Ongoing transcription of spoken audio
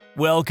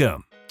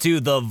Welcome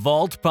to the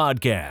Vault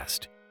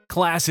Podcast,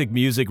 classic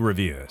music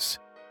reviews,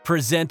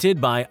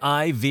 presented by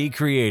IV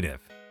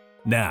Creative.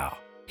 Now,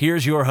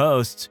 here's your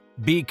hosts,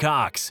 B.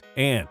 Cox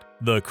and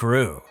the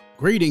crew.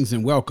 Greetings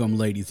and welcome,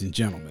 ladies and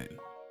gentlemen,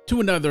 to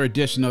another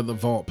edition of the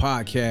Vault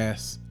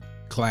Podcast,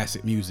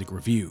 classic music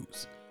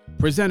reviews,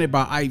 presented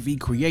by IV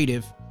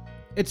Creative.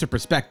 It's a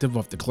perspective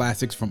of the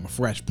classics from a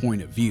fresh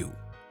point of view.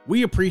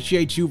 We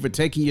appreciate you for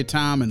taking your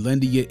time and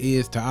lending your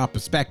ears to our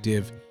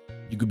perspective.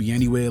 You could be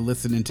anywhere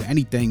listening to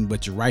anything,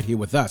 but you're right here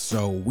with us,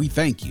 so we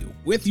thank you.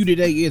 With you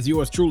today is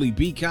yours truly,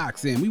 B.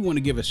 Cox, and we want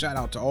to give a shout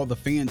out to all the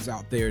fans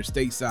out there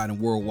stateside and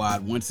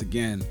worldwide once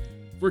again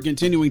for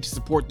continuing to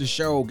support the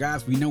show.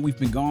 Guys, we know we've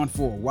been gone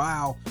for a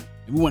while,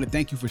 and we want to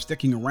thank you for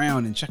sticking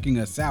around and checking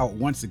us out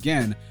once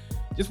again.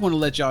 Just want to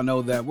let y'all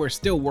know that we're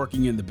still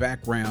working in the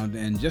background,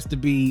 and just to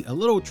be a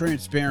little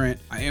transparent,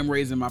 I am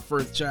raising my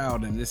first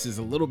child, and this is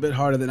a little bit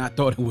harder than I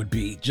thought it would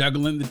be.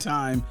 Juggling the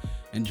time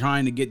and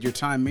trying to get your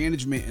time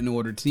management in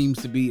order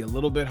seems to be a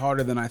little bit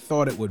harder than I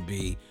thought it would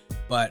be,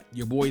 but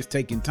your boy's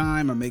taking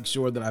time. I make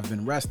sure that I've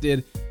been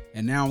rested,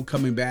 and now I'm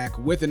coming back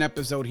with an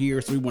episode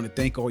here, so we want to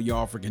thank all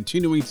y'all for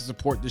continuing to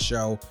support the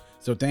show.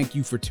 So thank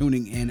you for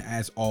tuning in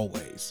as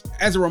always.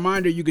 As a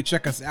reminder, you can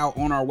check us out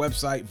on our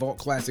website,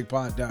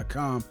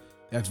 vaultclassicpod.com.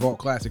 That's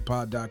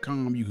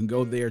vaultclassicpod.com. You can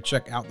go there,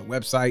 check out the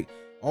website,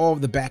 all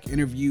of the back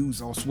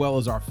interviews, as well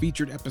as our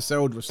featured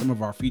episode with some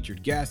of our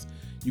featured guests.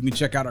 You can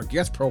check out our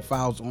guest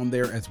profiles on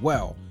there as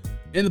well.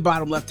 In the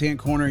bottom left-hand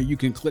corner, you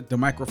can click the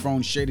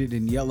microphone shaded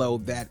in yellow.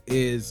 That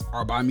is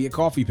our Buy Me a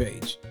Coffee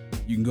page.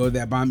 You can go to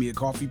that Buy Me a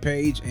Coffee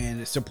page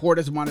and support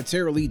us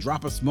monetarily.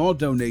 Drop a small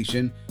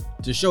donation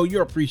to show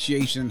your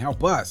appreciation and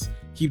help us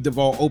keep the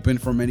vault open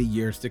for many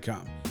years to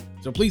come.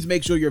 So please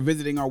make sure you're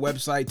visiting our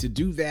website to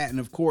do that. And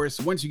of course,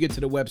 once you get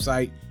to the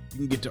website, you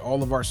can get to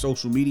all of our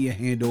social media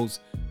handles: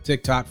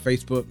 TikTok,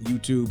 Facebook,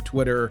 YouTube,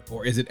 Twitter,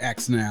 or is it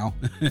X now?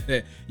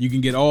 You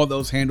can get all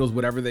those handles,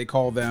 whatever they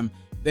call them,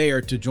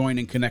 there to join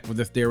and connect with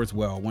us there as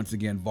well. Once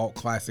again,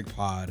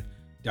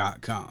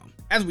 vaultclassicpod.com.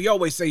 As we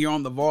always say here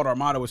on the Vault, our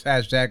motto is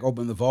hashtag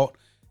open the vault,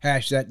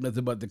 hashtag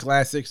nothing but the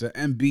classics, or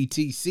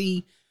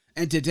MBTC.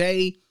 And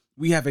today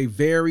we have a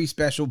very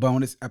special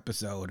bonus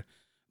episode,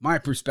 my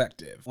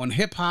perspective on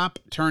hip hop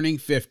turning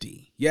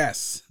 50.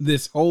 Yes,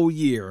 this whole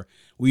year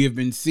we have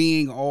been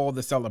seeing all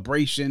the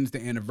celebrations,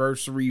 the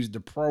anniversaries, the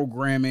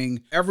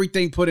programming,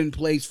 everything put in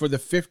place for the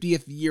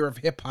 50th year of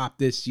hip hop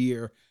this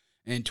year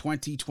in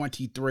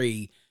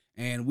 2023.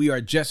 And we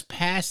are just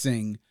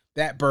passing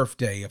that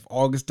birthday of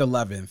August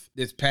 11th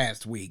this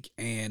past week.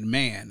 And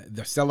man,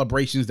 the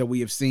celebrations that we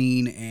have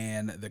seen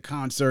and the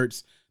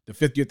concerts, the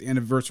 50th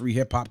anniversary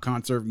hip hop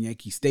concert in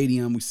Yankee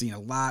Stadium, we've seen a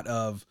lot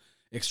of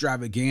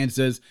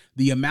extravaganzas.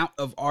 The amount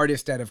of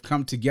artists that have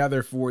come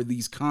together for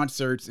these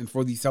concerts and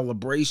for these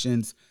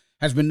celebrations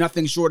has been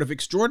nothing short of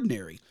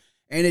extraordinary.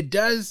 And it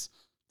does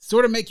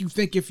sort of make you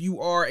think, if you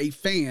are a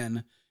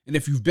fan, and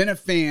if you've been a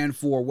fan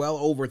for well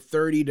over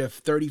 30 to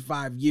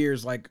 35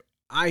 years like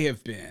I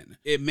have been,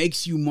 it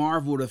makes you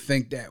marvel to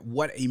think that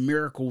what a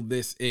miracle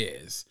this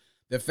is.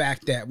 The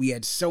fact that we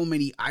had so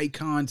many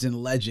icons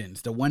and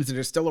legends, the ones that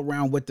are still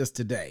around with us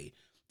today,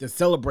 to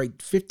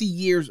celebrate 50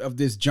 years of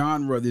this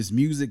genre, this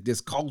music,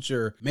 this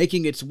culture,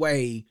 making its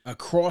way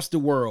across the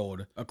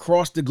world,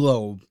 across the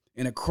globe,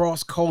 and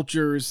across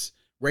cultures,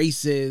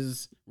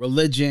 races,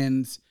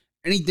 religions,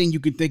 anything you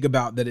can think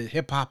about that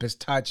hip hop has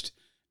touched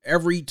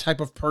every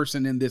type of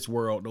person in this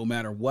world, no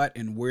matter what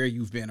and where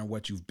you've been or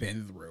what you've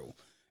been through.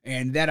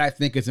 And that, I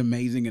think, is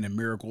amazing and a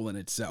miracle in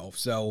itself.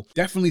 So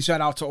definitely shout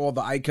out to all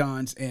the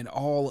icons and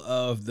all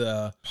of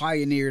the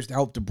pioneers that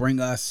helped to bring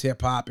us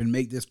hip hop and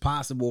make this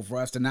possible for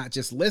us to not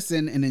just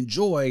listen and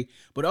enjoy,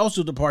 but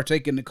also to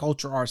partake in the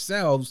culture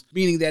ourselves,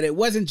 meaning that it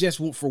wasn't just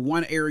for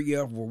one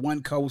area, for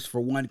one coast,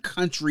 for one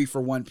country,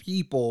 for one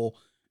people.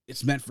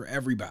 It's meant for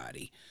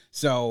everybody.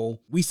 So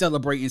we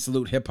celebrate and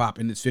salute hip hop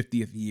in its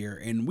 50th year.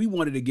 And we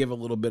wanted to give a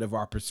little bit of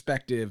our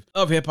perspective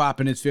of hip hop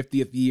in its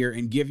 50th year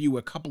and give you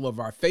a couple of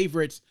our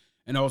favorites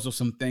and also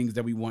some things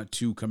that we want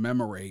to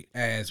commemorate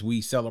as we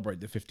celebrate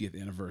the 50th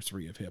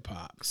anniversary of hip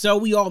hop. So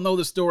we all know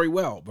the story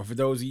well, but for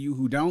those of you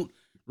who don't,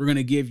 we're going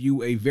to give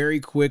you a very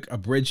quick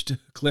abridged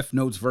Cliff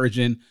Notes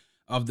version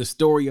of the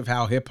story of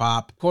how hip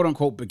hop, quote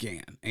unquote,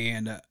 began.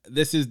 And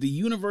this is the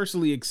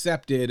universally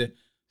accepted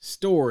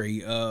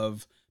story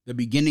of the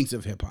beginnings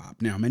of hip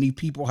hop. Now, many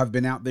people have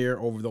been out there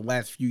over the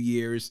last few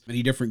years.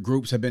 Many different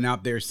groups have been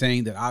out there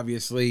saying that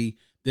obviously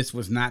this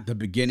was not the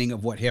beginning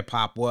of what hip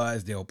hop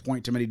was. They'll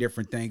point to many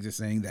different things and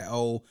saying that,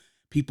 oh,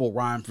 people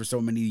rhymed for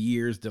so many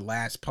years, the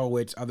last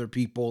poets, other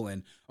people,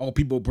 and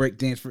people break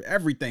dance for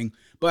everything.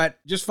 But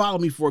just follow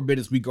me for a bit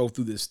as we go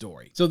through this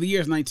story. So the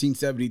year is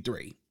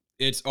 1973.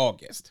 It's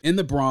August. In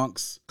the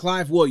Bronx,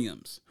 Clive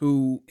Williams,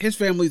 who his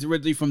family's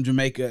originally from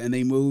Jamaica and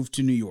they moved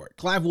to New York.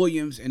 Clive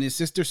Williams and his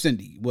sister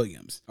Cindy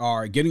Williams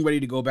are getting ready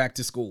to go back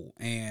to school.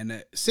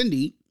 And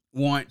Cindy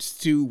wants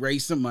to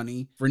raise some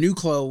money for new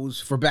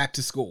clothes for back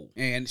to school.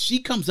 And she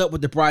comes up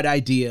with the bright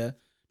idea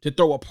to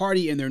throw a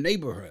party in their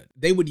neighborhood.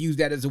 They would use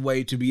that as a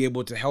way to be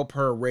able to help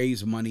her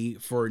raise money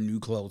for new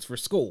clothes for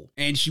school.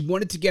 And she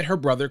wanted to get her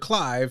brother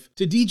Clive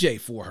to DJ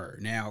for her.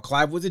 Now,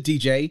 Clive was a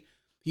DJ.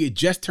 He had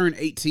just turned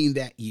 18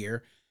 that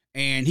year,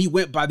 and he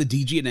went by the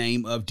DJ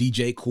name of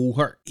DJ Kool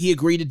Herc. He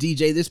agreed to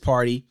DJ this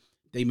party.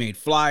 They made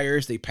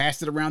flyers. They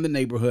passed it around the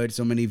neighborhood.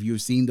 So many of you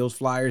have seen those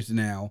flyers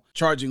now,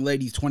 charging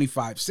ladies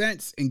 25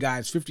 cents and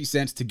guys 50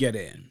 cents to get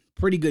in.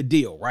 Pretty good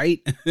deal, right?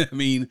 I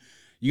mean,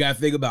 you got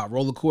to think about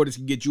roller quarters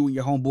can get you and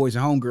your homeboys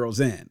and homegirls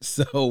in.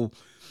 So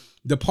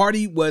the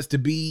party was to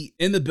be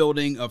in the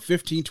building of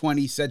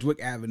 1520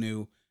 Sedgwick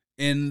Avenue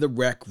in the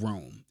Rec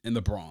Room in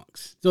the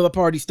Bronx. So the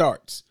party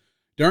starts.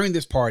 During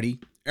this party,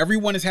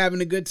 everyone is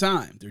having a good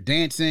time. They're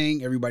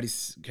dancing,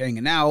 everybody's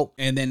hanging out,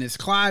 and then as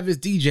Clive is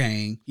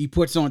DJing, he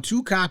puts on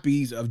 2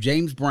 copies of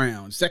James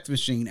Brown's Sex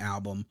Machine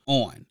album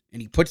on,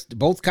 and he puts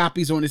both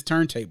copies on his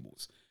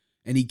turntables,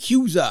 and he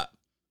cues up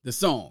the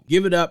song,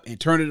 Give It Up and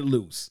Turn It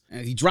Loose,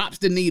 and he drops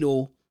the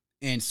needle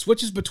and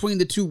switches between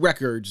the 2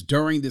 records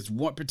during this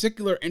one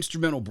particular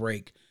instrumental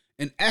break,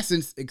 in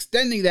essence,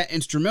 extending that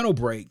instrumental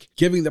break,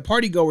 giving the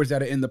partygoers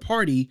that are in the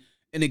party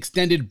an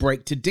extended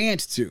break to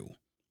dance to.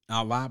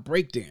 A la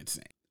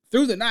breakdancing.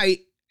 Through the night,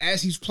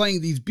 as he's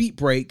playing these beat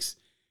breaks,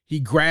 he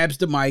grabs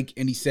the mic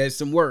and he says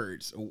some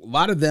words. A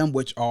lot of them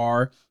which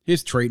are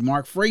his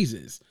trademark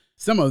phrases.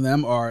 Some of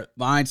them are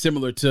lines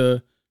similar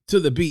to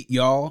the beat,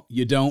 y'all.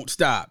 You don't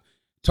stop.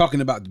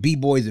 Talking about the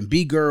B-boys and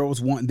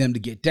B-girls, wanting them to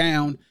get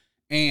down.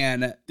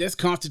 And this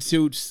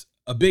constitutes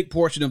a big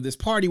portion of this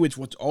party, which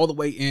went all the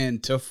way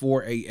into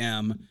 4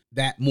 a.m.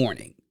 that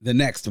morning, the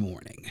next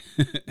morning.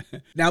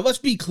 Now, let's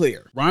be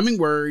clear. Rhyming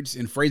words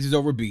and phrases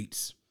over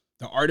beats,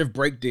 the art of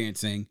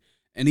breakdancing,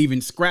 and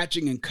even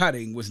scratching and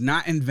cutting was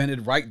not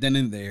invented right then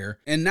and there,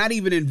 and not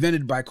even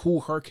invented by Kool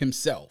Herc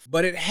himself.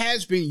 But it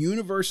has been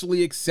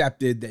universally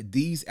accepted that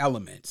these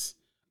elements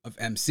of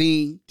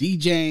MCing,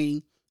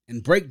 DJing,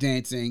 and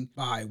breakdancing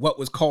by what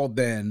was called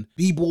then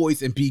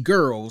B-boys and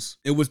B-girls,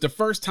 it was the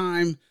first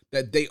time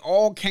that they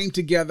all came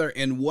together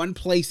in one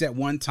place at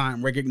one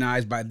time,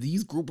 recognized by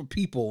these group of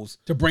peoples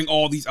to bring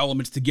all these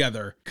elements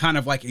together, kind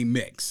of like a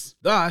mix.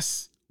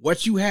 Thus,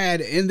 what you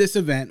had in this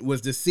event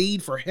was the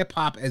seed for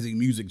hip-hop as a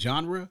music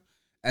genre,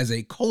 as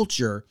a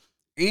culture,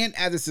 and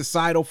as a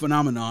societal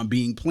phenomenon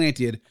being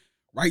planted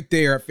right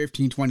there at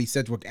 1520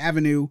 Sedgwick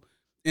Avenue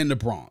in the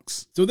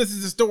Bronx. So this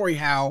is the story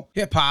how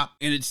hip-hop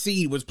and its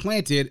seed was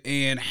planted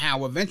and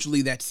how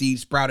eventually that seed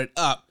sprouted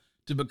up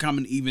to become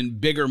an even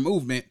bigger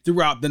movement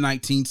throughout the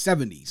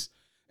 1970s.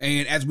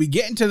 And as we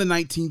get into the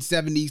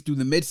 1970s, through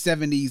the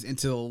mid-70s,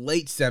 into the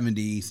late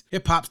 70s,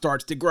 hip-hop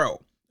starts to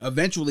grow.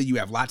 Eventually, you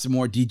have lots of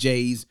more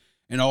DJs,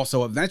 and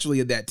also eventually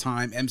at that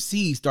time,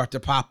 MCs start to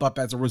pop up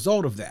as a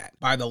result of that.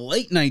 By the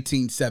late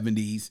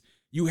 1970s,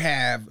 you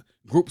have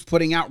groups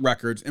putting out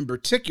records, in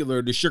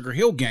particular, the Sugar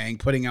Hill Gang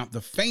putting out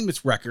the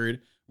famous record,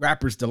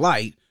 Rapper's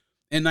Delight,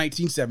 in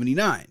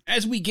 1979.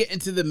 As we get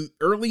into the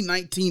early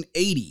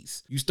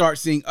 1980s, you start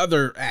seeing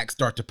other acts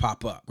start to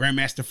pop up.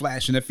 Grandmaster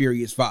Flash and the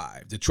Furious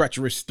Five, the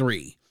Treacherous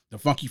Three, the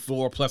Funky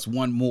Floor Plus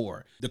One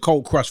More, the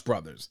Cold Crush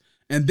Brothers.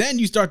 And then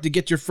you start to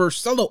get your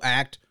first solo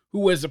act, who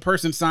was a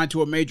person signed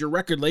to a major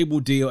record label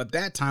deal at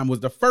that time,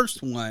 was the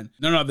first one,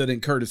 none other than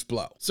Curtis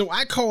Blow. So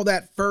I call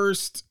that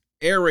first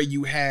era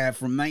you have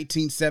from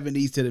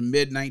 1970s to the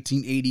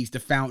mid-1980s the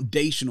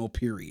foundational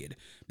period.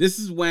 This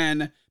is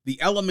when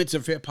the elements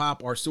of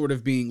hip-hop are sort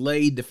of being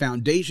laid, the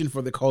foundation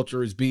for the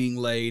culture is being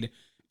laid,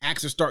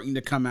 acts are starting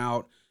to come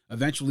out,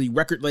 eventually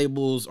record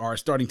labels are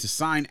starting to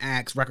sign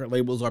acts, record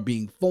labels are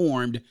being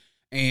formed,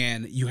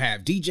 and you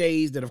have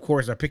DJs that, of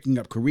course, are picking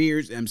up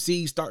careers.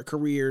 MCs start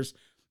careers.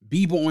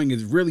 B-boying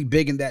is really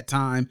big in that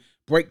time.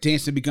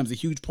 Breakdancing becomes a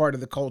huge part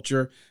of the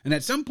culture. And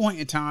at some point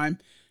in time,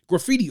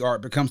 graffiti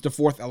art becomes the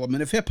fourth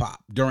element of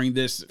hip-hop during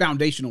this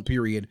foundational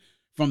period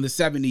from the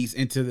 70s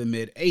into the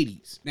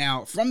mid-80s.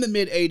 Now, from the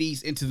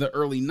mid-80s into the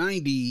early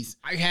 90s,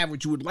 I have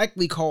what you would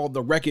likely call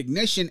the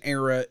recognition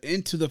era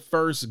into the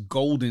first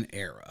golden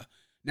era.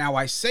 Now,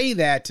 I say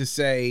that to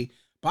say,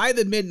 by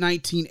the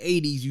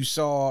mid-1980s, you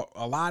saw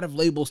a lot of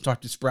labels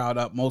start to sprout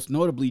up, most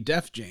notably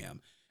Def Jam.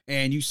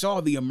 And you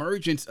saw the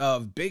emergence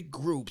of big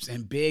groups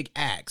and big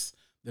acts.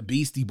 The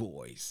Beastie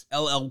Boys,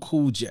 LL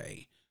Cool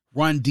J,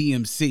 Run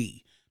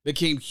DMC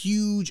became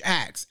huge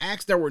acts.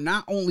 Acts that were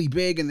not only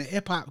big in the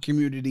hip-hop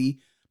community,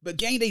 but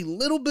gained a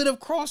little bit of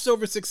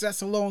crossover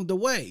success along the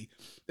way,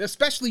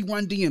 especially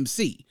Run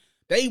DMC.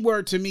 They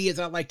were, to me, as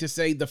I like to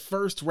say, the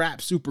first rap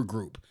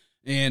supergroup.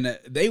 And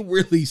they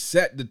really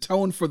set the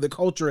tone for the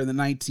culture in the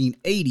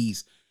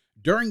 1980s.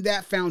 During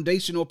that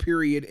foundational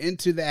period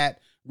into that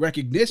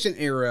recognition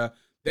era,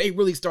 they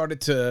really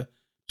started to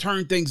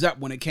turn things up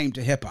when it came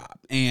to hip hop.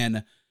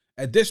 And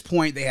at this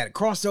point, they had a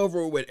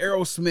crossover with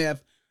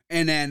Aerosmith.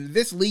 And then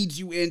this leads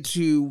you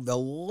into the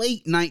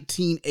late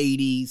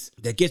 1980s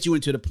that gets you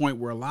into the point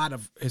where a lot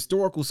of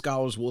historical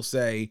scholars will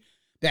say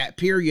that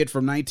period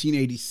from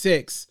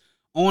 1986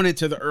 on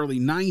into the early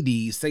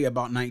 90s, say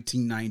about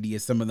 1990,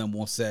 as some of them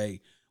will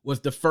say, was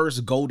the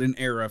first golden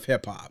era of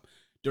hip hop.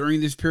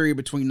 During this period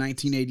between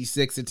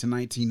 1986 and to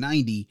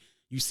 1990,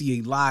 you see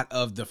a lot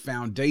of the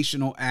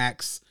foundational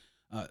acts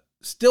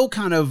still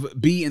kind of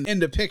be in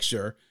the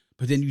picture,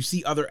 but then you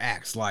see other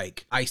acts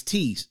like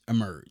Ice-T's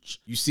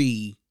emerge. You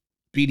see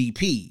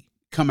BDP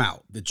come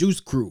out, the Juice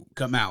Crew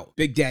come out,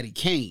 Big Daddy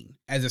Kane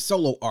as a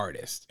solo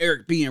artist,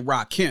 Eric B. and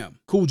Rakim,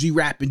 Cool G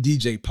Rap and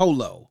DJ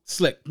Polo,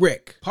 Slick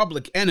Rick,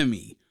 Public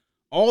Enemy.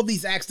 All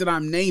these acts that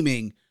I'm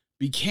naming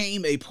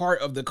became a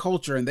part of the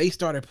culture, and they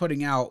started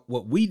putting out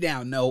what we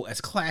now know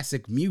as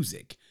classic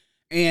music.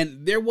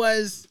 And there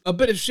was a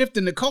bit of shift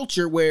in the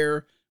culture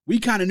where we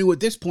kind of knew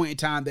at this point in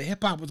time that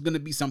hip hop was going to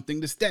be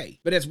something to stay.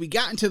 But as we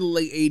got into the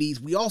late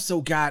 80s, we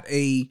also got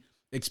a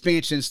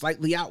expansion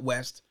slightly out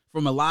west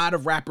from a lot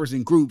of rappers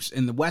and groups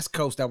in the West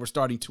Coast that were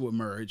starting to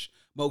emerge,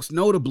 most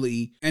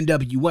notably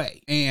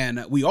NWA.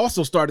 And we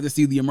also started to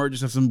see the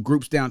emergence of some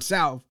groups down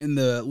south in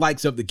the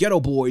likes of the Ghetto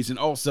Boys and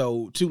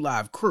also 2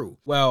 Live Crew.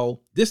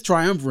 Well, this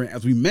triumvirate,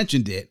 as we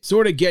mentioned it,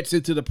 sort of gets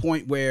into the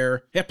point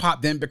where hip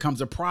hop then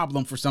becomes a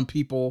problem for some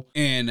people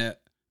in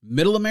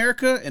middle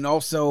America and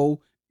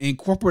also in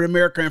corporate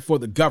America and for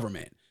the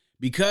government.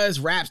 Because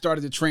rap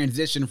started to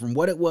transition from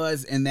what it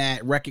was in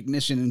that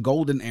recognition and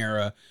golden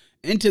era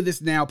into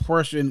this now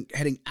portion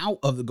heading out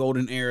of the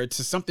golden era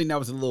to something that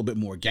was a little bit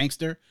more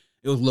gangster.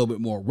 It was a little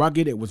bit more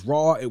rugged. It was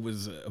raw. It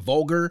was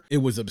vulgar. It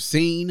was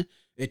obscene.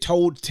 It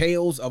told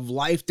tales of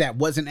life that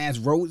wasn't as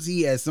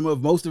rosy as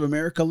most of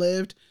America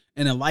lived,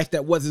 and a life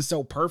that wasn't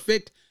so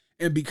perfect.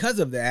 And because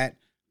of that,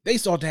 they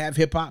sought to have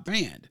hip hop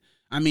banned.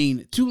 I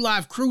mean, 2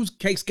 Live Crew's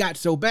case got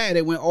so bad,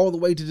 it went all the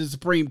way to the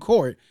Supreme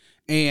Court.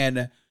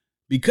 And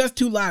because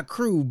 2 Live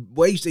Crew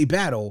waged a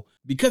battle,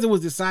 because it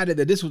was decided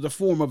that this was a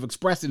form of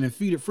expressing and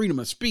freedom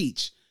of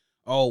speech,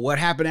 what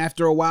happened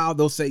after a while?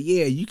 They'll say,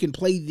 yeah, you can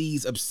play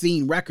these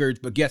obscene records,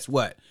 but guess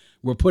what?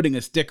 We're putting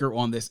a sticker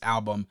on this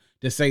album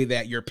to say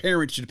that your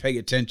parents should pay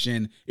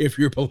attention if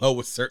you're below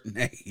a certain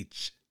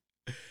age.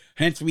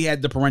 Hence, we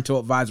had the parental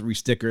advisory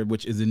sticker,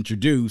 which is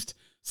introduced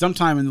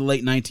sometime in the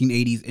late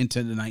 1980s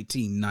into the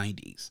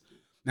 1990s.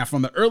 Now,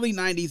 from the early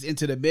 90s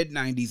into the mid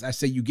 90s, I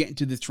say you get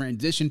into this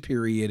transition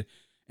period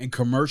and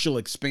commercial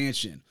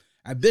expansion.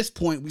 At this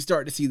point, we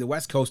start to see the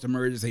West Coast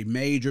emerge as a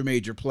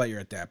major player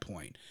at that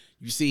point.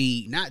 You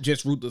see not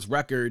just Ruthless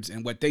Records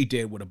and what they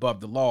did with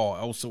Above the Law,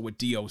 also with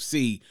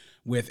DOC,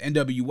 with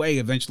NWA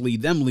eventually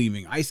them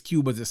leaving. Ice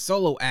Cube as a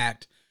solo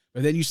act,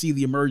 but then you see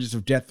the emergence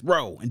of Death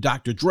Row and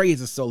Dr. Dre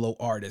as a solo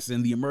artist,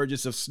 and the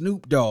emergence of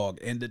Snoop Dogg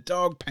and the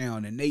Dogg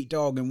Pound and Nate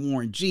Dogg and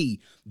Warren G,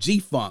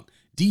 G-Funk,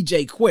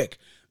 DJ Quick.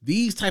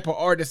 These type of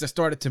artists that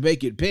started to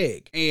make it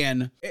big,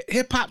 and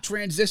hip hop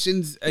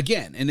transitions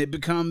again, and it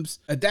becomes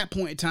at that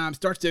point in time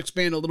starts to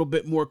expand a little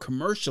bit more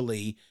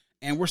commercially,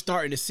 and we're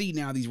starting to see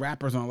now these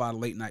rappers on a lot of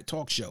late night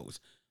talk shows.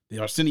 The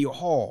Arsenio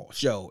Hall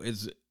show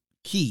is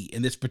key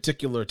in this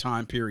particular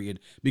time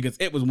period because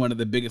it was one of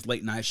the biggest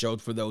late night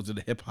shows for those of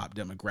the hip hop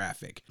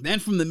demographic. Then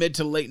from the mid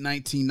to late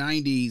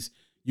 1990s,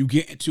 you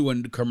get into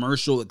a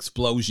commercial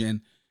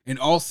explosion, and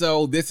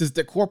also this is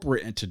the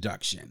corporate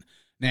introduction.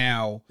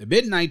 Now, the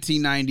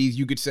mid-1990s,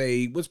 you could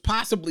say, was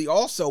possibly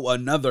also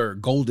another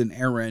golden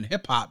era in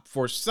hip-hop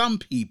for some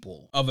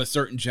people of a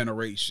certain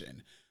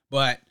generation.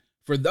 But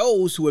for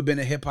those who had been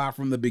in hip-hop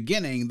from the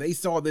beginning, they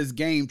saw this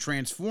game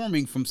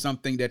transforming from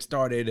something that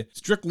started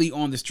strictly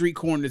on the street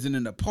corners and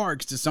in the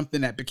parks to something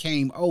that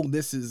became,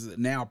 this is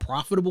now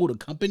profitable to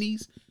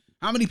companies.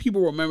 How many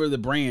people remember the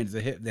brands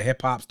the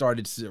hip-hop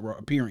started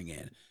appearing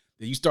in?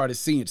 You started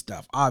seeing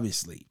stuff,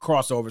 obviously.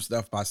 Crossover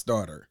stuff by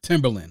Starter,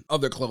 Timberland,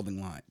 other clothing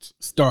lines.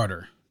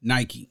 Starter,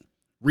 Nike,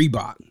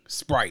 Reebok,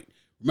 Sprite.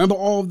 Remember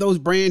all of those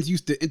brands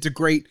used to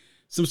integrate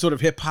some sort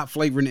of hip-hop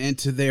flavoring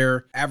into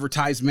their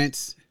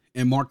advertisements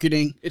and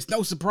marketing? It's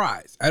no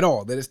surprise at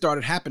all that it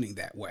started happening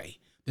that way.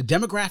 The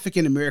demographic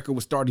in America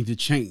was starting to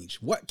change.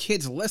 What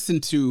kids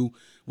listened to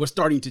was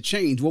starting to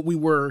change. What we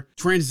were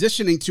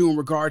transitioning to in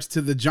regards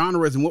to the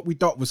genres and what we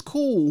thought was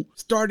cool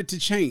started to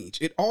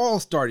change. It all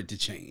started to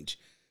change.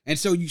 And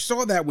so you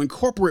saw that when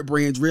corporate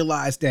brands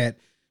realized that,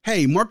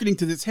 hey, marketing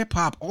to this hip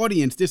hop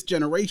audience, this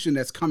generation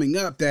that's coming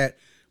up, that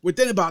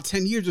within about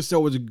 10 years or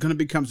so is going to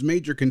become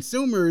major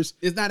consumers,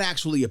 is not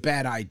actually a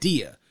bad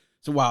idea.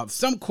 So while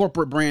some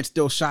corporate brands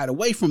still shied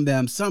away from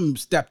them, some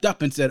stepped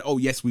up and said, oh,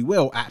 yes, we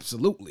will.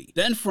 Absolutely.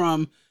 Then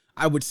from,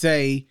 I would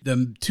say,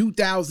 the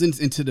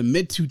 2000s into the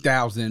mid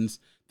 2000s,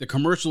 the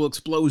commercial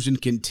explosion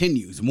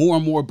continues. More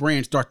and more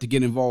brands start to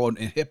get involved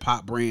in hip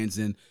hop brands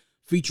and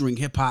featuring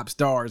hip-hop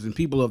stars and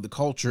people of the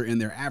culture in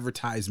their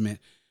advertisement,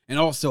 and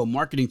also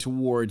marketing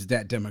towards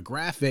that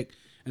demographic.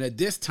 And at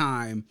this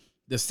time,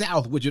 the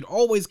South, which had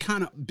always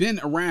kind of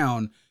been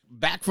around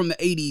back from the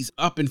 80s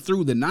up and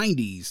through the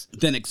 90s,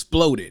 then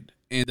exploded.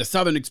 And the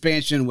Southern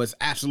expansion was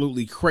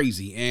absolutely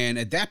crazy. And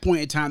at that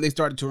point in time, they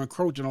started to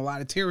encroach on a lot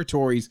of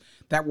territories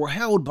that were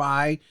held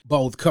by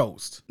both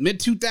coasts.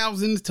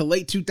 Mid-2000s to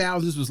late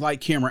 2000s was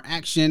like camera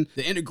action.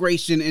 The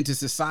integration into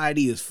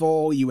society is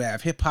full. You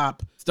have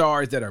hip-hop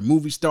stars that are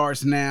movie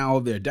stars now.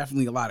 There's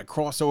definitely a lot of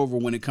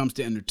crossover when it comes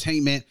to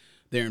entertainment.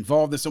 They're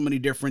involved in so many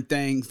different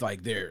things,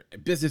 like their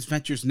business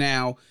ventures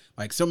now.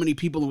 Like so many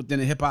people within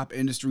the hip hop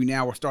industry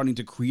now are starting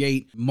to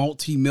create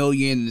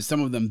multi-million and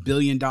some of them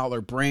 $billion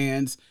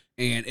brands.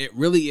 And it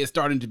really is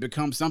starting to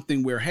become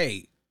something where,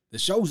 hey, the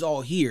show's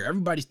all here.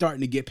 Everybody's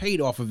starting to get paid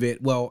off of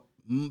it. Well,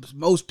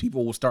 most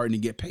people were starting to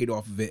get paid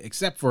off of it,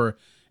 except for,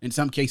 in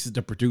some cases,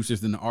 the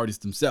producers and the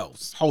artists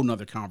themselves. Whole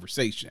nother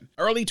conversation.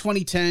 Early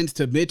 2010s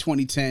to mid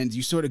 2010s,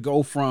 you sort of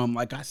go from,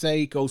 like I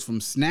say, it goes from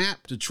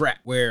snap to trap,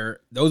 where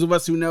those of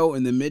us who know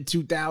in the mid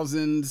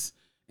 2000s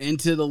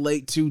into the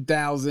late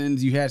 2000s,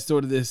 you had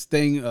sort of this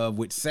thing of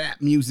with sap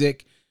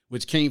music,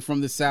 which came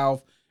from the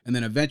South, and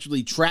then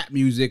eventually trap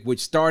music, which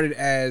started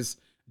as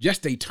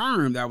just a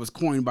term that was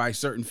coined by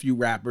certain few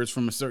rappers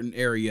from a certain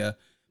area.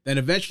 Then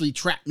eventually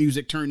trap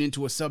music turned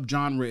into a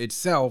subgenre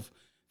itself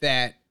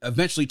that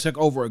eventually took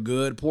over a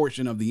good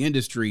portion of the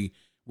industry,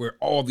 where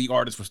all the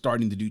artists were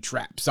starting to do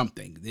trap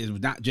something. It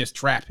was not just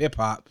trap hip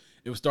hop.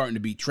 It was starting to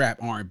be trap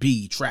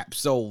R&B, trap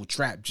soul,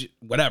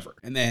 whatever.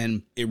 And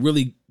then it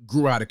really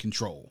grew out of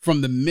control.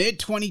 From the mid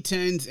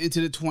 2010s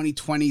into the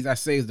 2020s, I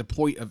say is the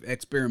point of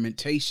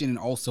experimentation and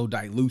also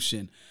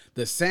dilution.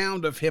 The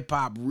sound of hip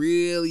hop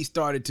really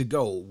started to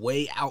go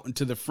way out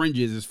into the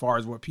fringes as far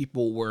as what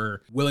people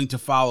were willing to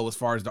follow, as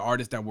far as the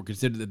artists that were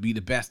considered to be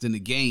the best in the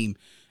game.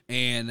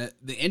 And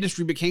the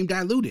industry became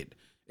diluted.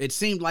 It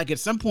seemed like at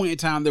some point in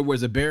time there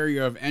was a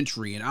barrier of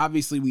entry, and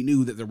obviously we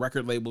knew that the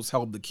record labels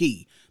held the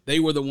key. They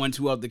were the ones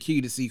who held the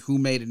key to see who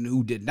made it and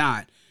who did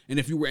not. And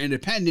if you were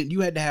independent,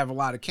 you had to have a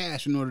lot of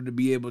cash in order to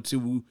be able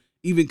to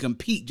even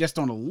compete just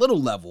on a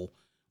little level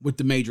with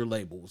the major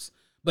labels.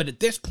 But at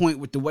this point,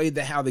 with the way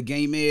that how the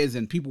game is,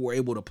 and people were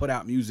able to put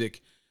out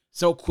music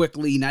so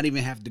quickly, not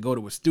even have to go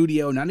to a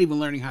studio, not even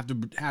learning how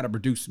to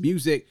produce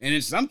music, and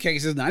in some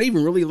cases, not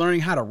even really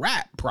learning how to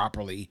rap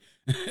properly.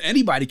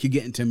 Anybody could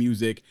get into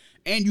music,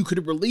 and you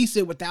could release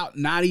it without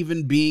not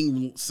even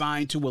being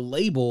signed to a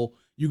label.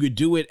 You could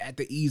do it at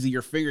the ease of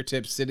your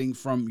fingertips, sitting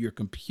from your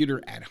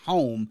computer at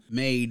home,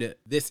 made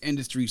this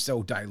industry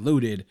so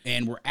diluted,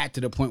 and we're at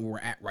to the point where we're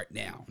at right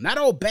now. Not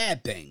all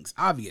bad things,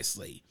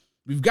 obviously.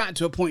 We've gotten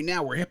to a point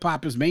now where hip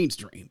hop is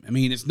mainstream. I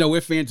mean, it's no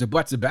ifs, ands, or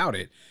buts about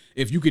it.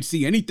 If you could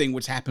see anything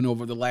what's happened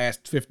over the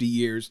last 50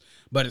 years,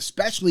 but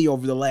especially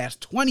over the last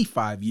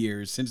 25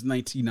 years since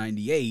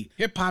 1998,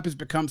 hip hop has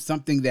become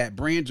something that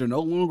brands are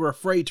no longer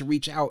afraid to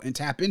reach out and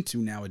tap into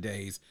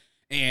nowadays.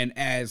 And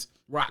as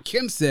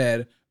Rakim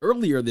said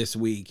earlier this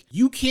week,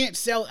 you can't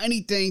sell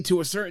anything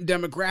to a certain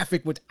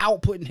demographic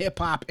without putting hip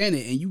hop in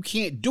it, and you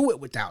can't do it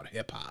without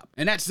hip hop.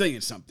 And that's saying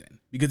something,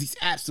 because he's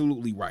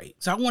absolutely right.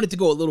 So I wanted to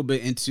go a little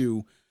bit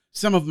into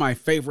some of my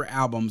favorite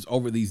albums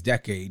over these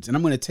decades, and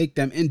I'm going to take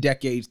them in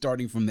decades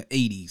starting from the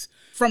 80s.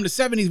 From the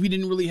 70s, we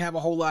didn't really have a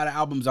whole lot of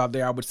albums out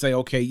there. I would say,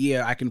 okay,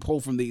 yeah, I can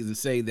pull from these and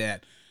say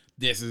that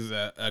this is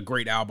a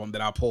great album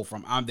that I'll pull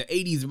from. The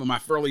 80s were my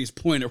earliest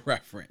point of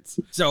reference.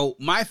 So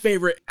my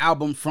favorite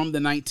album from the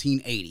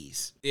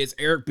 1980s is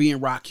Eric B.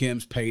 and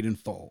Rakim's Paid in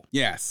Full.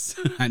 Yes,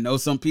 I know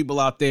some people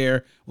out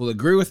there will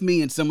agree with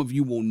me and some of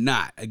you will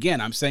not. Again,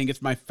 I'm saying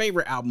it's my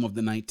favorite album of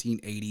the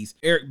 1980s,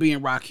 Eric B.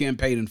 and Rakim,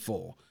 Paid in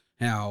Full.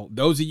 Now,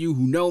 those of you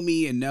who know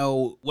me and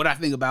know what I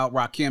think about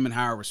Rakim and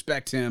how I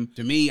respect him,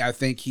 to me, I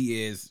think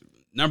he is,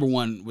 number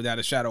one, without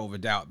a shadow of a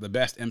doubt, the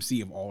best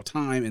MC of all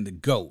time and the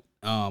GOAT.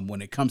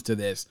 When it comes to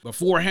this.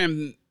 Before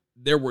him,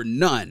 there were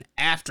none.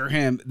 After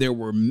him, there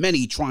were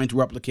many trying to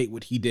replicate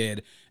what he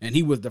did, and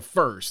he was the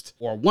first,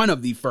 or one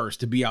of the first,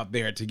 to be out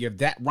there to give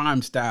that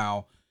rhyme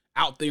style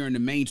out there in the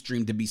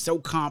mainstream, to be so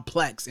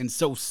complex and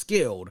so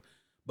skilled,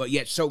 but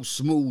yet so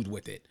smooth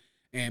with it.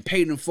 And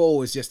Paid in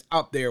Full is just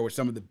up there with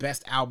some of the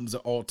best albums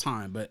of all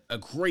time, but a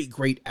great,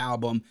 great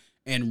album,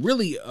 and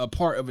really a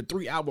part of a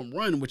 3-album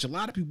run, which a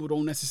lot of people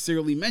don't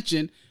necessarily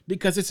mention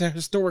because it's a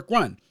historic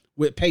run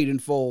with Paid in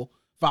Full,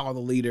 Follow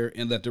the Leader,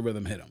 and Let the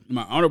Rhythm Hit 'Em.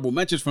 My honorable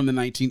mentions from the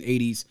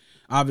 1980s,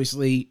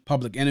 obviously,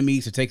 Public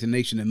Enemies, To Take the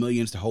Nation in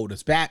Millions to Hold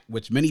Us Back,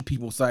 which many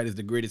people cite as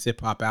the greatest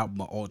hip-hop album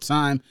of all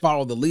time.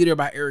 Follow the Leader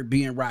by Eric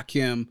B. and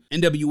Rakim,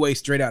 NWA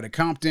Straight Outta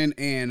Compton,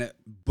 and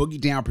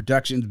Boogie Down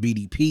Productions,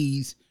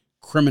 BDP's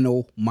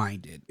Criminal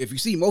Minded. If you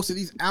see most of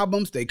these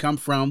albums, they come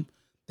from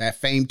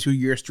that famed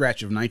 2-year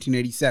stretch of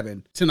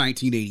 1987 to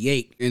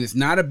 1988. And it's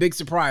not a big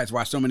surprise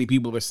why so many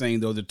people are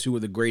saying those are two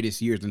of the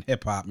greatest years in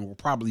hip-hop, and will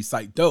probably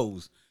cite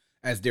those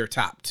as their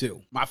top 2.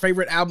 My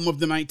favorite album of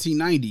the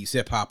 1990s,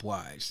 hip-hop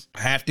wise,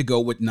 I have to go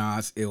with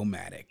Nas'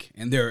 Illmatic.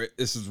 And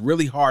this is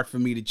really hard for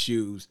me to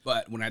choose,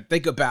 but when I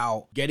think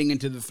about getting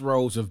into the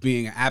throes of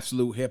being an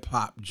absolute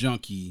hip-hop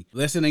junkie,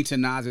 listening to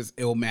Nas'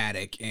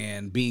 Illmatic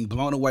and being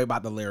blown away by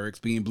the lyrics,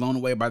 being blown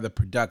away by the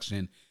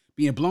production,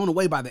 being blown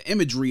away by the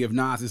imagery of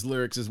Nas's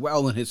lyrics as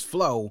well and his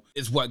flow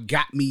is what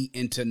got me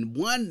into,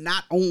 one,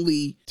 not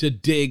only to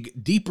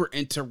dig deeper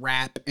into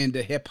rap and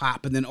to hip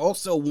hop, and then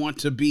also want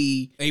to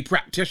be a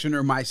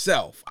practitioner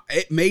myself.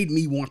 It made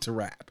me want to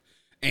rap.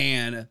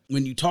 And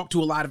when you talk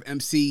to a lot of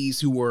MCs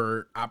who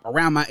were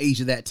around my age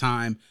at that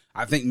time,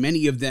 I think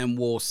many of them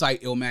will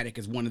cite Illmatic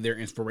as one of their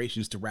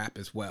inspirations to rap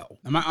as well.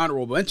 Now, my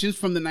honorable mentions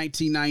from the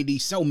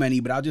 1990s, so many,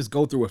 but I'll just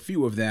go through a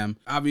few of them.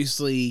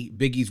 Obviously,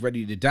 Biggie's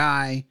Ready to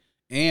Die,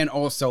 and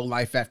also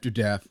Life After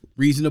Death,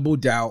 Reasonable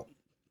Doubt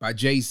by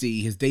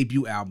Jay-Z, his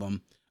debut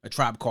album, A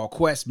Tribe Called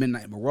Quest,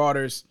 Midnight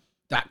Marauders,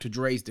 Dr.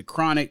 Dre's The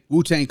Chronic,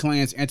 Wu-Tang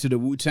Clan's Enter the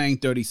Wu-Tang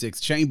 36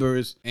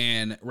 Chambers,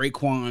 and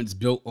Raekwon's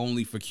Built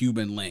Only for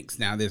Cuban Links.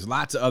 Now, there's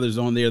lots of others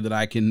on there that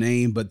I can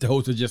name, but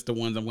those are just the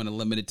ones I'm going to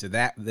limit it to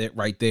that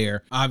right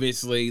there.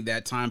 Obviously,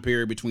 that time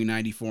period between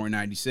 94 and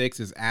 96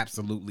 is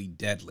absolutely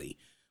deadly.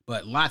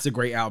 But lots of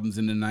great albums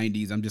in the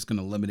 90s. I'm just going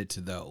to limit it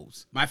to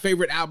those. My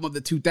favorite album of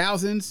the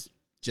 2000s,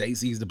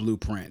 Jay-Z's The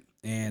Blueprint.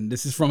 And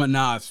this is from a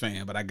Nas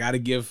fan, but I got to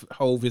give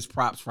Hov his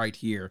props right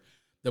here.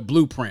 The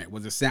Blueprint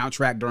was a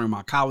soundtrack during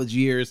my college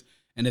years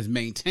and has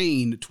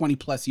maintained 20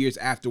 plus years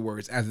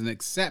afterwards as an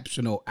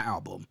exceptional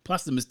album.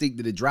 Plus the mystique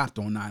that it dropped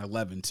on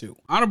 9/11 too.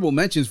 Honorable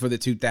mentions for the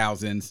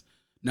 2000s,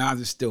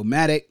 Nas'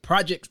 Stillmatic,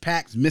 Project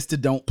Pat's Mr.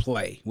 Don't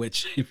Play,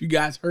 which if you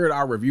guys heard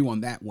our review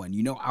on that one,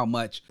 you know how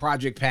much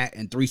Project Pat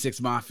and 3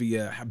 6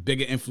 Mafia, how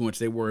big an influence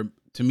they were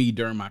to me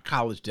during my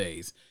college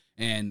days.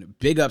 And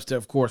big ups to,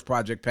 of course,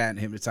 Project Pat and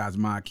Hypnotize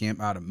Mind Camp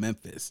out of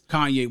Memphis.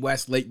 Kanye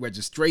West, Late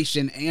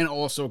Registration, and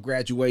also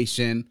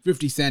Graduation.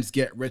 50 Cent's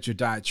Get Rich or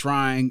Die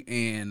Trying.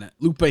 And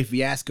Lupe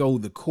Fiasco,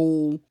 The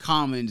Cool,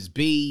 Common's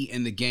B,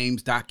 and The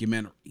Games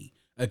documentary.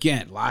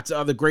 Again, lots of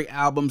other great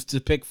albums to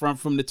pick from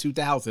the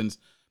 2000s.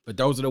 But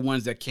those are the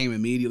ones that came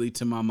immediately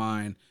to my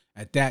mind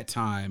at that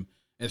time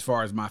as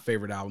far as my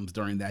favorite albums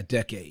during that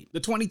decade. The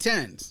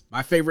 2010s.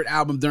 My favorite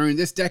album during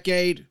this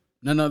decade,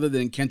 none other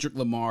than Kendrick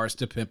Lamar's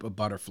To Pimp a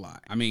Butterfly.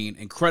 I mean,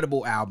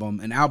 incredible album.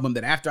 An album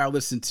that after I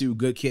listened to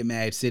Good Kid,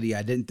 Mad City,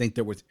 I didn't think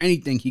there was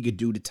anything he could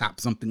do to top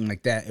something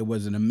like that. It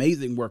was an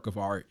amazing work of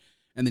art.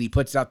 And then he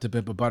puts out To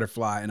Pimp a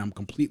Butterfly, and I'm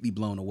completely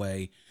blown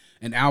away.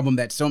 An album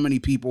that so many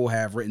people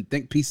have written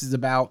think pieces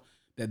about,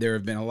 that there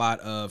have been a lot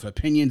of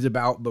opinions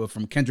about, but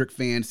from Kendrick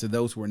fans to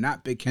those who are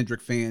not big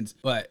Kendrick fans.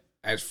 But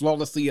as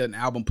flawlessly an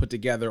album put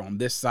together on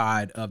this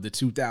side of the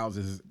 2000s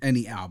as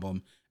any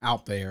album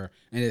out there,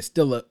 and it's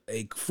still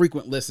a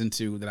frequent listen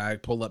to that I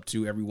pull up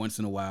to every once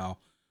in a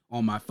while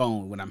on my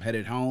phone when I'm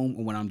headed home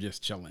or when I'm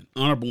just chilling.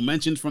 Honorable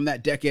mentions from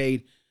that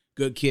decade,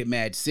 Good Kid,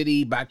 Mad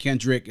City by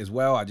Kendrick as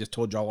well. I just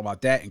told you all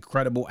about that.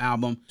 Incredible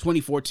album.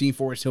 2014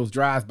 Forest Hills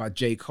Drive by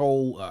J.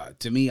 Cole.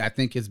 To me, I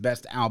think his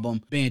best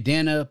album.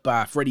 Bandana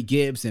by Freddie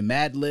Gibbs and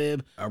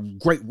Madlib. A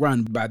great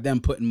run by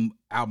them putting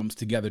albums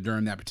together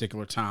during that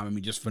particular time. I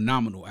mean, just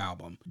phenomenal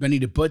album. Benny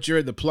the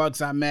Butcher, The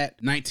Plugs I Met,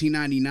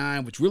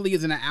 1999, which really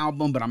isn't an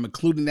album, but I'm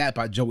including that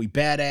by Joey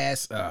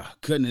Badass.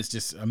 Goodness,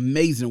 just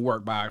amazing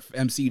work by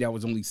MC that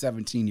was only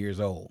 17 years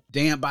old.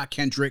 Damn by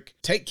Kendrick.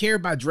 Take Care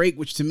by Drake,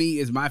 which to me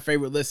is my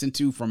favorite listen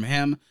to from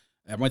him.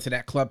 I went to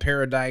that Club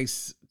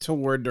Paradise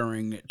tour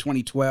during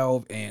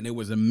 2012, and it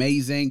was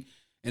amazing.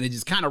 And it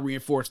just kind of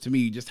reinforced to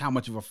me just how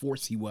much of a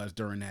force he was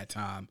during that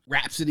time.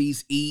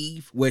 Rhapsody's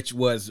Eve, which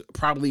was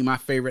probably my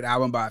favorite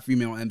album by a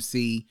female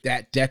MC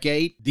that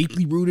decade.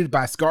 Deeply Rooted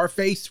by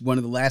Scarface, one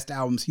of the last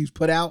albums he's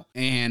put out.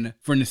 And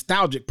for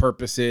nostalgic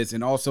purposes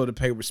and also to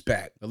pay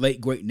respect, the late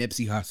great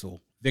Nipsey Hussle,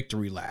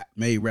 Victory Lap.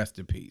 May he rest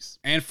in peace.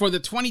 And for the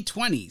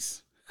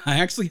 2020s, I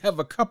actually have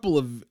a couple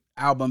of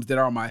albums that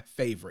are my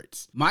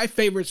favorites. My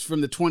favorites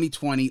from the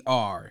 2020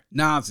 are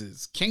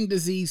Nas's King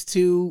Disease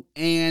 2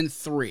 and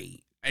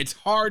 3. It's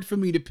hard for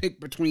me to pick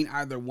between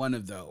either one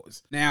of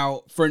those.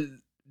 Now, for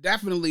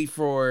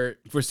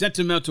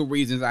sentimental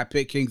reasons, I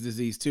picked King's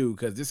Disease 2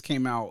 because this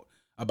came out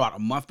about a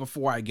month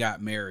before I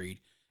got married.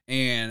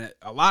 And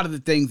a lot of the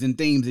things and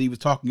themes that he was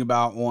talking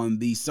about on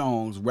these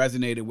songs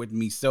resonated with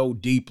me so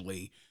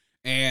deeply.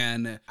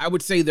 And I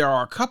would say there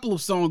are a couple of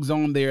songs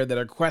on there that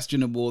are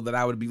questionable that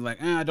I would be like,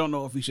 I don't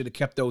know if we should have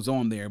kept those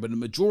on there. But the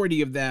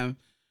majority of them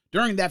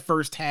during that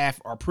first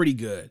half are pretty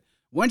good.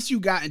 Once you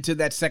got into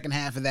that second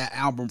half of that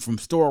album from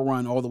Store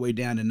Run all the way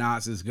down to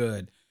Nas Is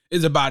Good,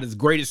 is about as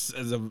great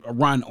as a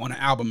run on an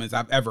album as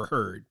I've ever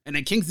heard. And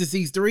then King's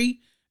Disease 3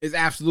 is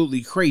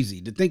absolutely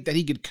crazy. To think that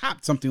he could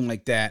cop something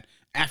like that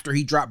after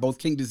he dropped both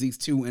King Disease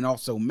 2 and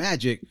also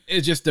Magic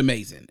is just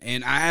amazing.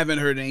 And I haven't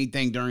heard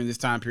anything during this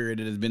time period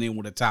that has been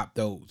able to top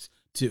those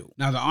two.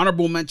 Now, the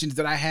honorable mentions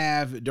that I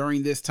have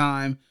during this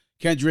time,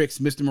 Kendrick's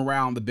Mr.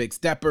 Morale and the Big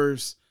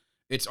Steppers,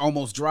 It's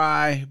Almost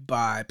Dry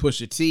by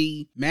Pusha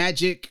T,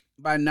 Magic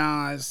by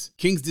Nas,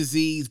 King's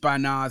Disease by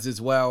Nas as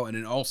well, and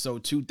then also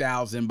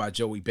 2000 by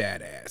Joey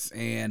Badass.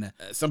 And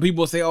some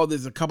people say, oh,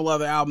 there's a couple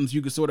other albums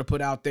you could sort of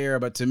put out there,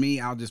 but to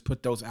me, I'll just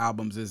put those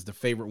albums as the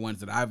favorite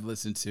ones that I've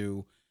listened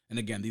to. And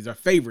again, these are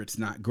favorites,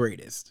 not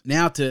greatest.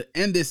 Now, to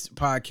end this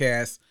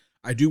podcast,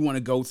 I do want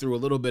to go through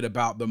a little bit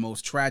about the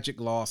most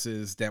tragic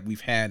losses that we've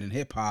had in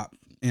hip hop.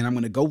 And I'm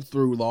going to go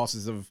through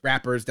losses of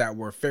rappers that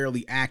were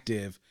fairly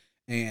active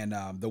and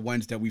the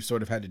ones that we've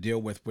sort of had to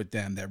deal with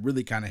them that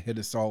really kind of hit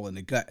us all in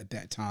the gut at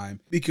that time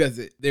because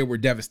they were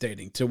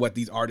devastating to what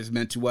these artists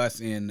meant to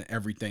us and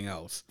everything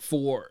else.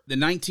 For the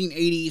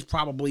 1980s,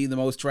 probably the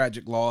most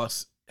tragic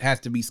loss has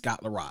to be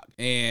Scott LaRock,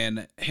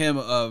 and him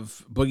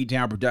of Boogie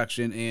Down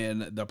Production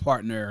and the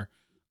partner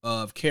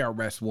of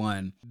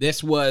KRS-One.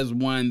 This was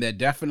one that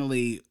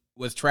definitely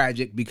was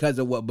tragic because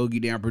of what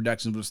Boogie Down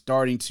Productions was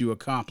starting to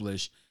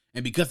accomplish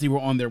and because they were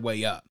on their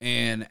way up.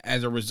 And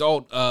as a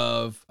result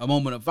of a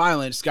moment of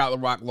violence, Scott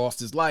LaRock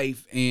lost his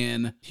life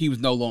and he was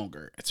no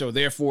longer. So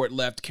therefore it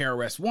left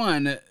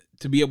KRS-One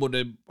to be able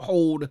to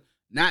hold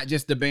not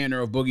just the banner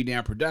of Boogie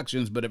Down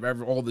Productions, but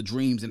of all the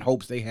dreams and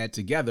hopes they had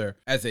together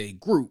as a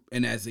group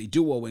and as a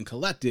duo and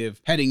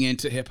collective heading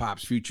into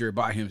hip-hop's future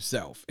by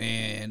himself.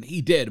 And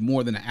he did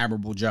more than an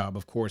admirable job,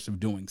 of course,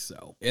 of doing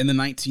so. In the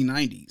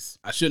 1990s,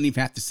 I shouldn't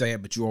even have to say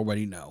it, but you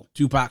already know,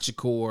 Tupac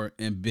Shakur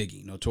and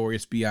Biggie,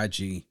 Notorious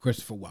B.I.G.,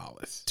 Christopher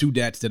Wallace. Two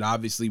deaths that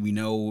obviously we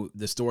know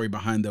the story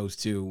behind those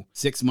two,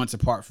 6 months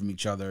apart from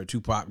each other,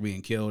 Tupac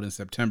being killed in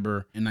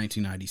September in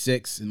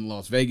 1996 in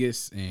Las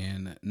Vegas,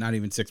 and not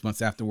even 6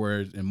 months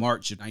afterwards, in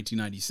March of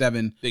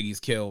 1997, Biggie's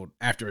killed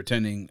after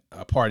attending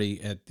a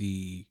party at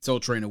the Soul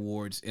Train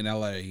Awards in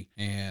LA,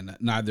 and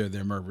neither of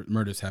their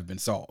murders have been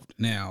solved.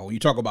 Now, you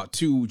talk about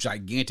two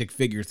gigantic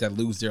figures that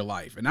lose their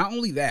life, and not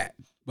only that,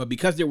 but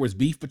because there was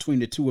beef between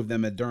the two of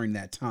them during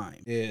that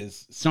time,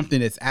 is something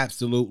that's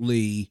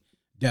absolutely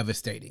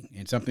devastating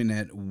and something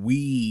that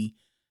we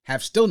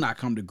have still not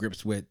come to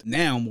grips with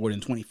now, more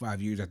than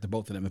 25 years after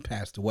both of them have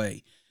passed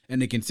away.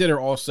 And to consider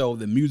also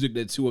the music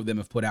that two of them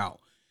have put out,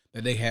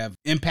 that they have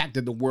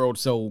impacted the world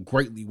so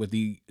greatly with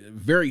the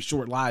very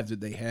short lives that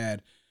they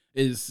had,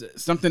 is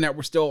something that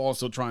we're still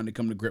also trying to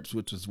come to grips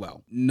with as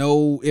well.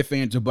 No ifs,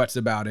 ands, or buts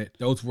about it.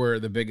 Those were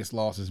the biggest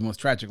losses, most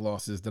tragic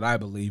losses that I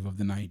believe of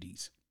the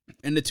 90s.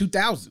 In the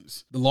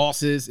 2000s, the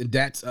losses and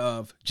deaths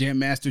of Jam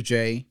Master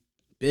Jay,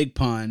 Big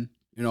Pun,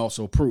 and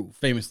also Proof,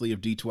 famously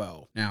of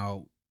D12.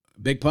 Now,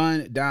 Big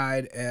Pun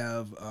died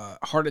of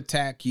a heart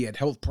attack. He had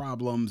health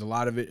problems, a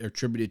lot of it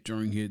attributed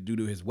due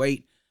to his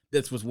weight.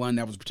 This was one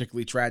that was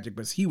particularly tragic,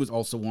 but he was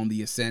also on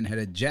the ascent,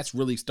 had just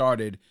really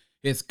started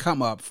his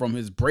come up from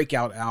his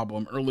breakout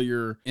album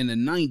earlier in the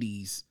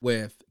 90s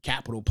with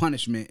Capital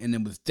Punishment, and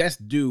then was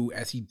just due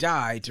as he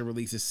died to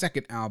release his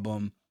second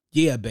album,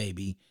 Yeah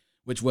Baby,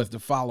 which was the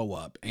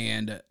follow-up.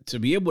 And to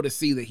be able to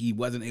see that he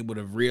wasn't able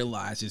to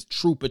realize his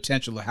true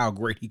potential of how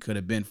great he could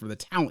have been for the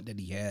talent that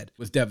he had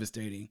was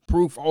devastating.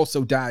 Proof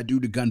also died due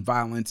to gun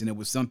violence, and it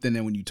was something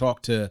that when you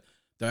talk to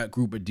that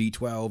group of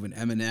D12 and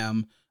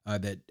Eminem,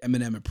 that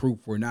Eminem and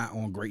Proof were not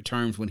on great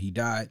terms when he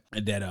died.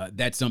 And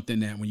that's something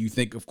that when you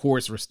think, of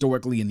course,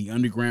 historically in the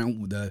underground,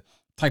 with the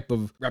type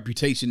of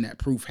reputation that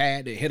Proof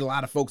had, it hit a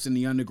lot of folks in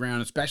the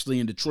underground,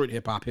 especially in Detroit.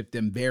 Hip-hop hit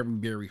them very,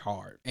 very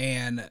hard.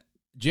 And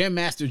Jam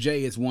Master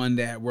Jay is one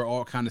that we're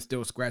all kind of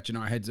still scratching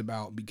our heads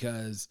about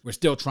because we're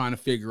still trying to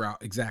figure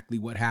out exactly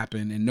what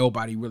happened, and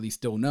nobody really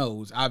still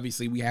knows.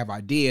 Obviously, we have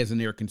ideas,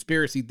 and there are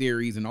conspiracy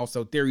theories and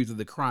also theories of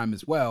the crime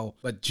as well.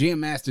 But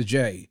Jam Master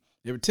Jay,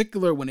 in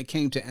particular, when it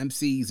came to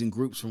MCs and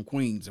groups from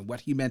Queens and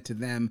what he meant to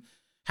them,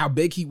 how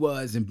big he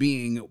was and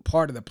being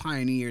part of the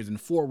pioneers and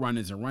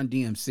forerunners and Run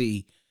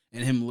DMC,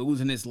 and him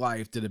losing his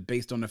life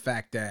based on the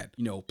fact that,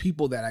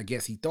 people that I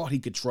guess he thought he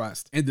could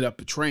trust ended up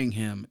betraying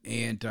him.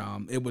 And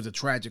it was a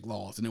tragic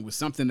loss. And it was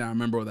something that I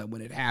remember that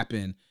when it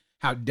happened,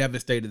 how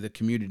devastated the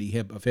community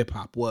of hip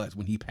hop was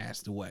when he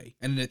passed away.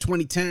 And in the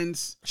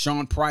 2010s,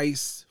 Sean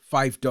Price,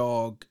 Phife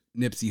Dawg,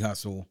 Nipsey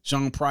Hussle.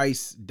 Sean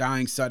Price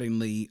dying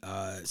suddenly,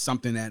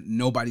 something that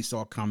nobody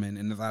saw coming.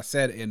 And as I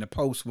said in the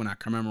post when I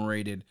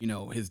commemorated,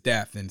 his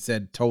death and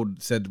said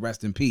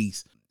rest in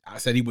peace, I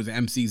said he was an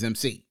MC's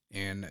MC.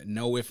 And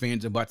no ifs,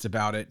 ands, or buts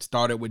about it.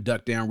 Started with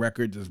Duck Down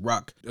Records as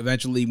Ruck.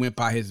 Eventually went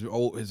by his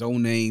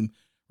own name.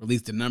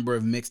 Released a number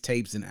of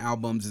mixtapes and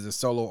albums as a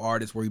solo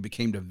artist where he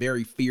became the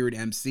very feared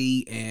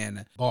MC,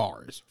 and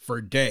bars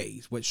for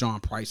days what Sean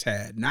Price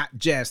had. Not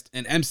just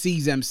an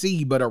MC's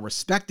MC, but a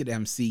respected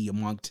MC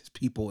amongst his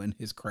people in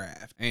his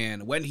craft.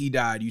 And when he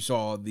died, you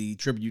saw the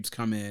tributes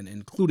come in,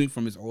 including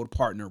from his old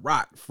partner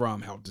Rock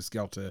from Helter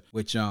Skelter,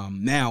 which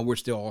now we're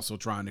still also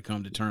trying to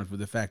come to terms with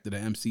the fact that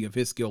an MC of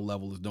his skill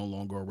level is no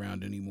longer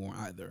around anymore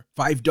either.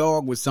 Phife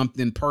Dawg was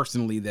something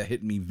personally that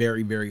hit me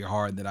very, very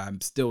hard that I'm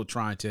still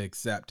trying to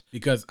accept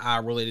because I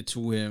related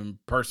to him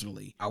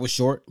personally. I was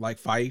short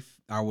like Phife.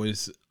 I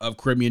was of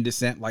Caribbean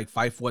descent like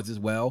Phife was as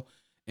well.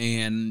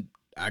 And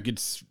I could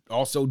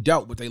also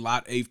dealt with a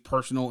lot of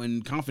personal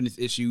and confidence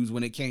issues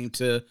when it came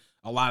to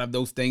a lot of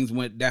those things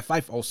that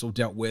Phife also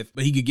dealt with,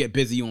 but he could get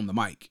busy on the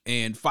mic.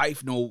 And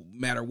Phife, no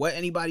matter what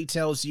anybody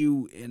tells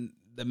you, and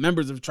the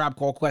members of A Tribe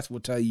Called Quest will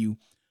tell you,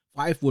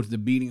 Phife was the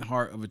beating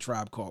heart of A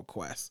Tribe Called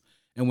Quest.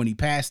 And when he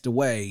passed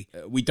away,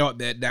 we thought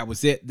that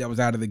was it. That was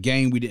out of the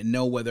game. We didn't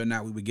know whether or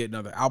not we would get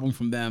another album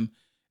from them.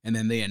 And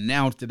then they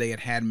announced that they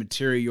had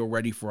material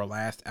ready for a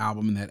last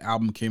album, and that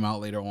album came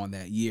out later on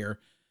that year.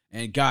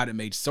 And God, it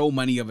made so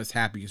many of us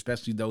happy,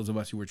 especially those of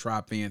us who were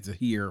Tribe fans, to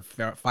hear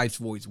Phife's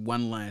voice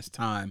one last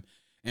time.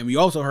 And we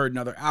also heard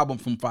another album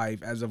from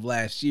Phife as of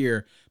last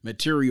year,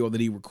 material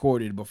that he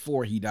recorded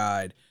before he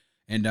died.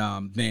 And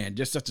man,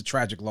 just such a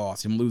tragic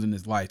loss, him losing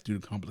his life due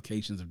to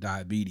complications of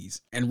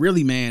diabetes. And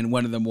really, man,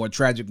 one of the more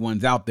tragic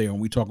ones out there when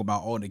we talk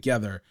about All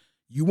Together,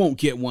 you won't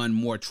get one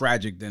more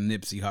tragic than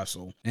Nipsey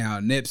Hussle. Now,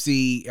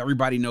 Nipsey,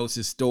 everybody knows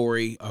his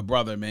story. A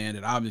brother, man,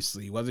 that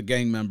obviously was a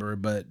gang member,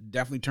 but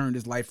definitely turned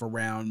his life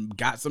around,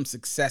 got some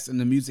success in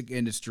the music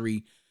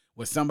industry,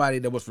 was somebody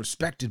that was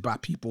respected by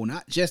people,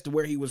 not just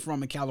where he was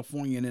from in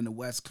California and in the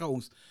West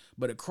Coast,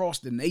 but across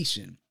the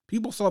nation.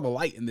 People saw the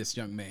light in this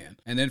young man.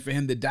 And then for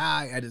him to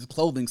die at his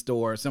clothing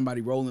store,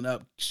 somebody pulling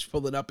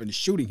up and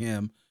shooting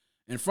him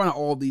in front of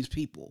all these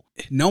people,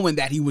 knowing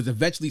that he was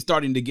eventually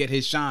starting to get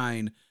his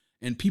shine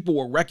and people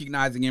were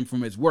recognizing him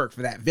from his work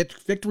for that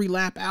Victory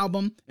Lap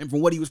album and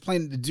from what he was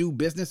planning to do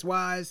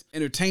business-wise,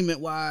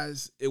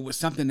 entertainment-wise, it was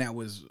something that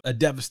was a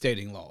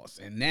devastating loss.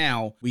 And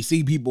now we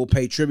see people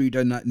pay tribute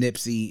to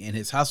Nipsey and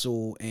his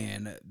hustle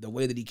and the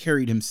way that he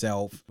carried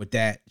himself with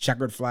that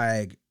checkered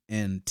flag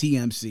and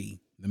TMC.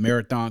 The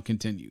marathon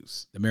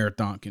continues. The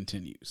marathon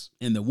continues.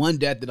 And the one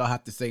death that I'll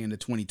have to say in the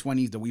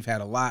 2020s that we've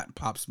had a lot,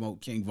 Pop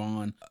Smoke, King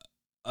Von,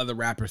 other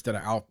rappers that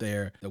are out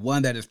there, the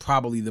one that is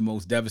probably the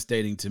most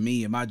devastating to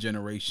me in my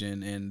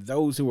generation and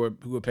those who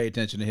would pay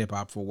attention to hip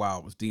hop for a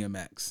while was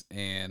DMX.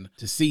 And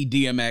to see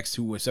DMX,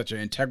 who was such an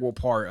integral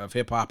part of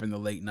hip hop in the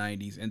late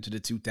 90s into the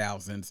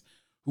 2000s,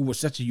 who was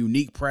such a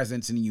unique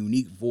presence and a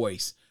unique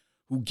voice,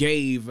 who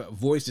gave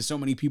voice to so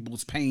many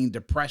people's pain,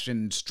 depression,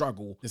 and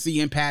struggle, to see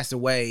him pass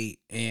away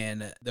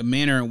and the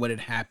manner in what it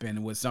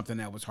happened was something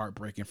that was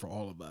heartbreaking for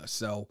all of us.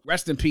 So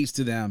rest in peace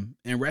to them,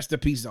 and rest in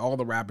peace to all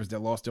the rappers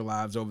that lost their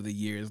lives over the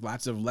years.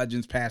 Lots of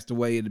legends passed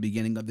away at the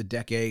beginning of the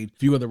decade. A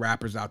few of the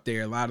rappers out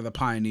there, a lot of the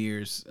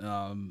pioneers,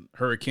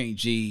 Hurricane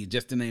G,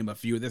 just to name a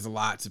few. There's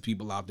lots of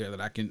people out there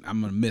that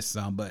I'm going to miss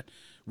some, but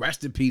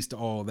rest in peace to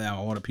all of them,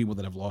 all the people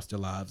that have lost their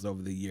lives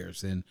over the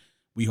years, and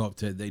we hope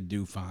that they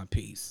do find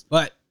peace.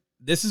 But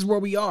this is where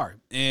we are,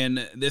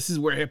 and this is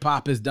where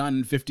hip-hop is done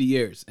in 50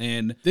 years.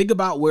 And think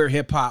about where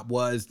hip-hop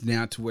was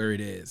now to where it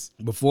is.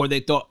 Before,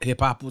 they thought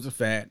hip-hop was a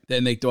fad.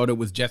 Then they thought it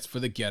was just for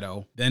the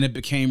ghetto. Then it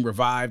became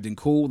revived and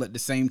cool at the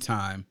same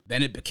time.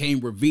 Then it became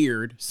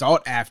revered,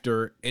 sought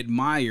after,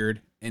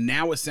 admired, and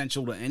now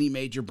essential to any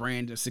major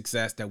brand of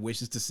success that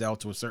wishes to sell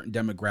to a certain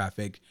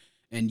demographic.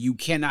 And you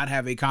cannot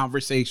have a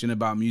conversation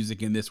about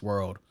music in this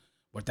world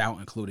without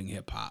including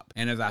hip-hop.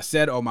 And as I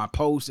said on my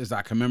post, as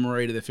I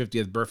commemorated the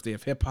 50th birthday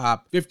of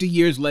hip-hop, 50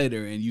 years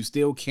later, and you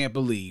still can't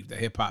believe that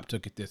hip-hop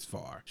took it this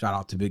far. Shout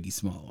out to Biggie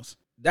Smalls.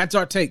 That's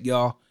our take,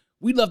 y'all.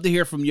 We'd love to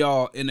hear from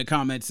y'all in the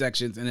comment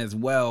sections and as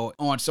well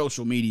on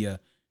social media.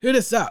 Hit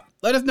us up.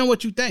 Let us know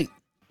what you think.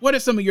 What are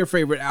some of your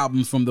favorite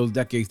albums from those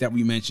decades that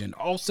we mentioned?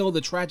 Also, the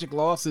tragic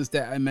losses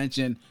that I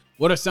mentioned.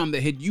 What are some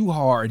that hit you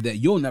hard that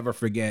you'll never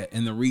forget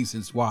and the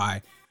reasons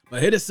why?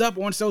 But hit us up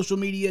on social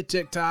media,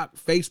 TikTok,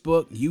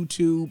 Facebook,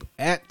 YouTube,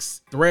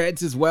 X,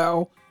 Threads as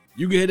well.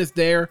 You can hit us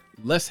there.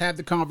 Let's have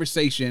the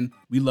conversation.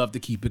 We love to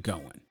keep it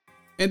going.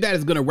 And that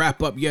is going to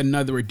wrap up yet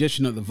another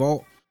edition of The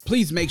Vault.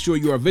 Please make sure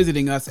you are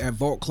visiting us at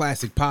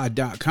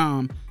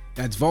vaultclassicpod.com.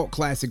 That's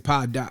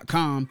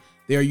vaultclassicpod.com.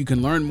 There you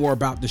can learn more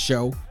about the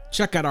show,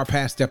 check out our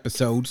past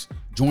episodes,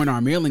 join our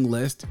mailing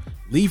list,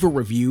 leave a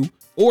review,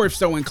 or if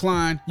so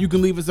inclined, you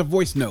can leave us a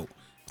voice note.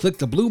 Click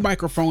the blue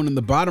microphone in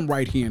the bottom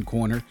right-hand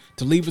corner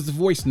to leave us a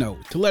voice note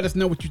to let us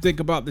know what you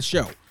think about the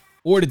show,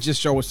 or to just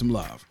show us some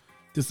love.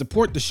 To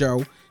support the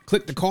show,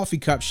 click the coffee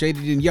cup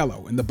shaded in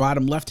yellow in the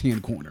bottom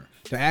left-hand corner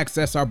to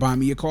access our Buy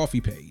Me a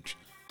Coffee page.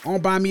 On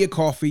Buy Me a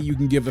Coffee, you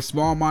can give a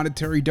small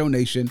monetary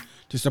donation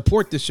to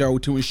support the show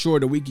to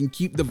ensure that we can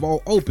keep the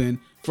vault open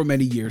for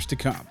many years to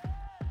come.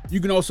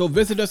 You can also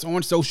visit us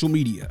on social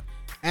media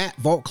at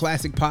Vault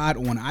Classic Pod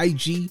on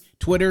IG,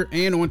 Twitter,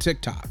 and on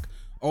TikTok.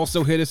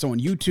 Also hit us on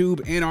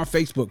YouTube and our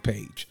Facebook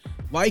page.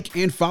 Like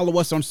and follow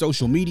us on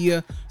social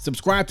media,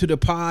 subscribe to the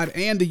pod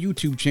and the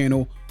YouTube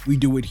channel. We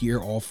do it here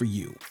all for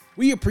you.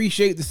 We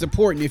appreciate the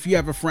support, and if you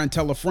have a friend,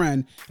 tell a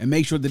friend, and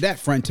make sure that that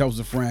friend tells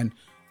a friend.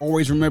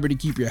 Always remember to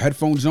keep your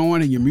headphones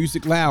on and your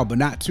music loud, but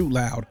not too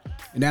loud.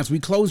 And as we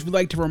close, we'd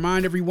like to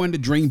remind everyone to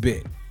dream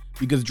big,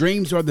 because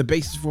dreams are the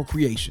basis for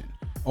creation.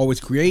 Always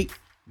create,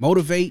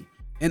 motivate,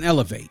 and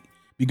elevate,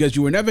 because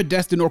you were never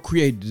destined or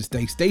created to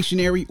stay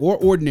stationary or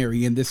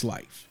ordinary in this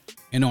life.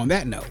 And on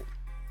that note,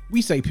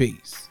 we say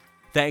peace.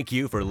 Thank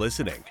you for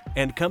listening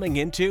and coming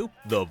into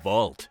The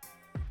Vault.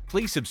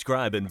 Please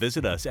subscribe and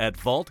visit us at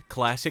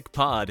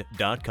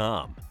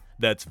vaultclassicpod.com.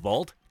 That's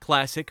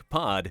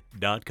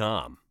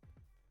vaultclassicpod.com.